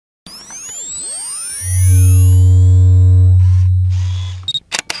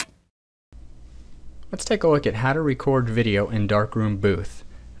Let's take a look at how to record video in Darkroom Booth.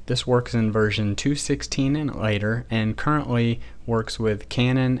 This works in version 2.16 and later, and currently works with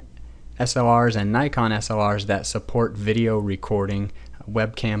Canon SLRs and Nikon SLRs that support video recording.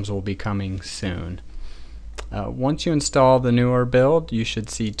 Webcams will be coming soon. Once you install the newer build, you should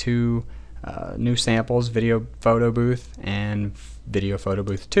see two new samples, Video Photo Booth and Video Photo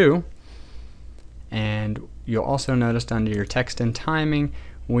Booth 2. And you'll also notice under your text and timing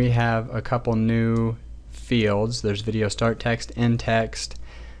we have a couple new fields. There's video start text, end text.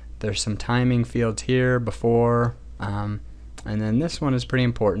 There's some timing fields here, before, and then this one is pretty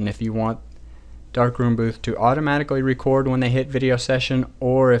important if you want Darkroom Booth to automatically record when they hit video session,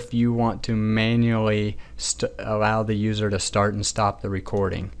 or if you want to manually allow the user to start and stop the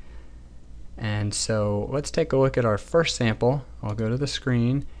recording. And so let's take a look at our first sample. I'll go to the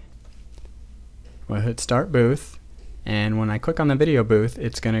screen. We'll hit Start Booth, and when I click on the video booth,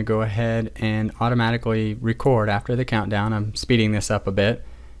 it's going to go ahead and automatically record after the countdown. I'm speeding this up a bit,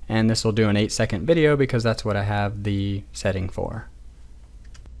 and this will do an 8-second video because that's what I have the setting for.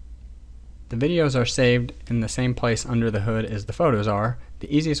 The videos are saved in the same place under the hood as the photos are.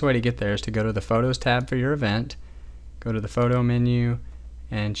 The easiest way to get there is to go to the Photos tab for your event, go to the Photo menu,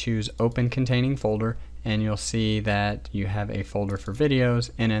 and choose Open Containing Folder, and you'll see that you have a folder for videos,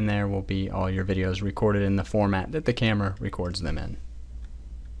 and in there will be all your videos recorded in the format that the camera records them in.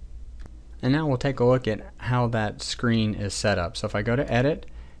 And now we'll take a look at how that screen is set up. So if I go to Edit,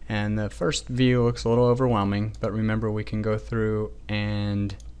 and the first view looks a little overwhelming, but remember we can go through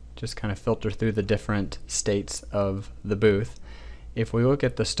and just kind of filter through the different states of the booth. If we look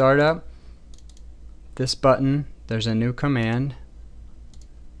at the startup, this button, there's a new command,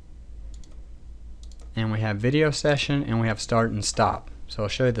 and we have video session and we have start and stop. So I'll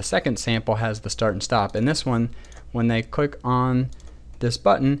show you the second sample has the start and stop, and this one, when they click on this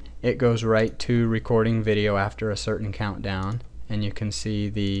button, it goes right to recording video after a certain countdown, and you can see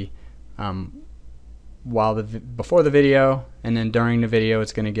the before the video, and then during the video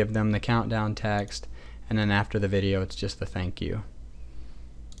it's going to give them the countdown text, and then after the video it's just the thank you.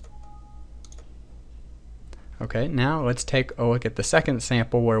 Okay, now let's take a look at the second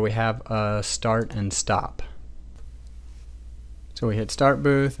sample where we have a start and stop. So we hit Start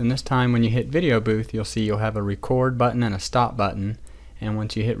Booth, and this time when you hit Video Booth, you'll see you'll have a record button and a stop button, and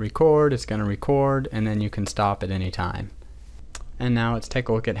once you hit record, it's going to record, and then you can stop at any time. And now let's take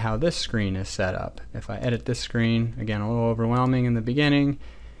a look at how this screen is set up. If I edit this screen, again a little overwhelming in the beginning,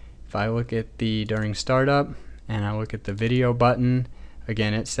 if I look at the during startup and I look at the video button,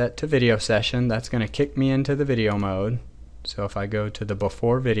 again it's set to video session. That's going to kick me into the video mode. So if I go to the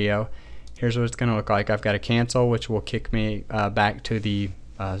before video, here's what it's going to look like. I've got a cancel, which will kick me back to the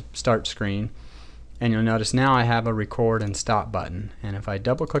start screen, and you'll notice now I have a record and stop button, and if I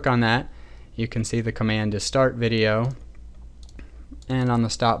double click on that, you can see the command is start video, and on the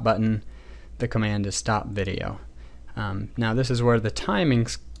stop button the command is stop video. Now this is where the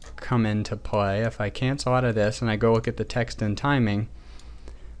timings come into play. If I cancel out of this and I go look at the text and timing,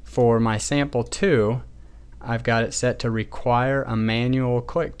 for my sample 2 I've got it set to require a manual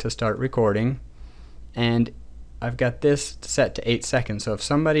click to start recording, and I've got this set to 8 seconds. So if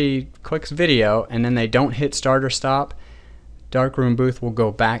somebody clicks video and then they don't hit start or stop, Darkroom Booth will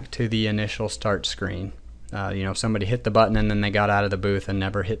go back to the initial start screen. You know, if somebody hit the button and then they got out of the booth and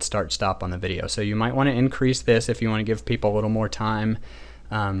never hit start stop on the video. So you might want to increase this if you want to give people a little more time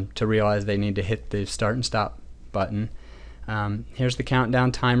to realize they need to hit the start and stop button. Here's the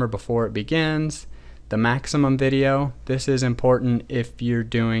countdown timer before it begins. The maximum video, this is important if you're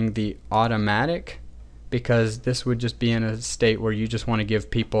doing the automatic, because this would just be in a state where you just want to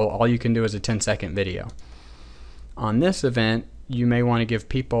give people, all you can do is a 10-second video. On this event, you may want to give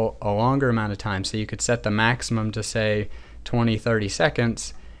people a longer amount of time, so you could set the maximum to say 20-30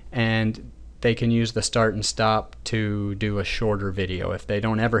 seconds, and they can use the start and stop to do a shorter video. If they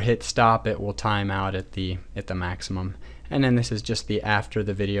don't ever hit stop, it will time out at the maximum. And then this is just the after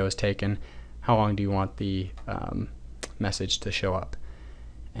the video is taken, how long do you want the message to show up.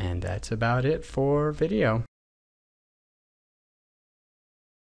 And that's about it for video.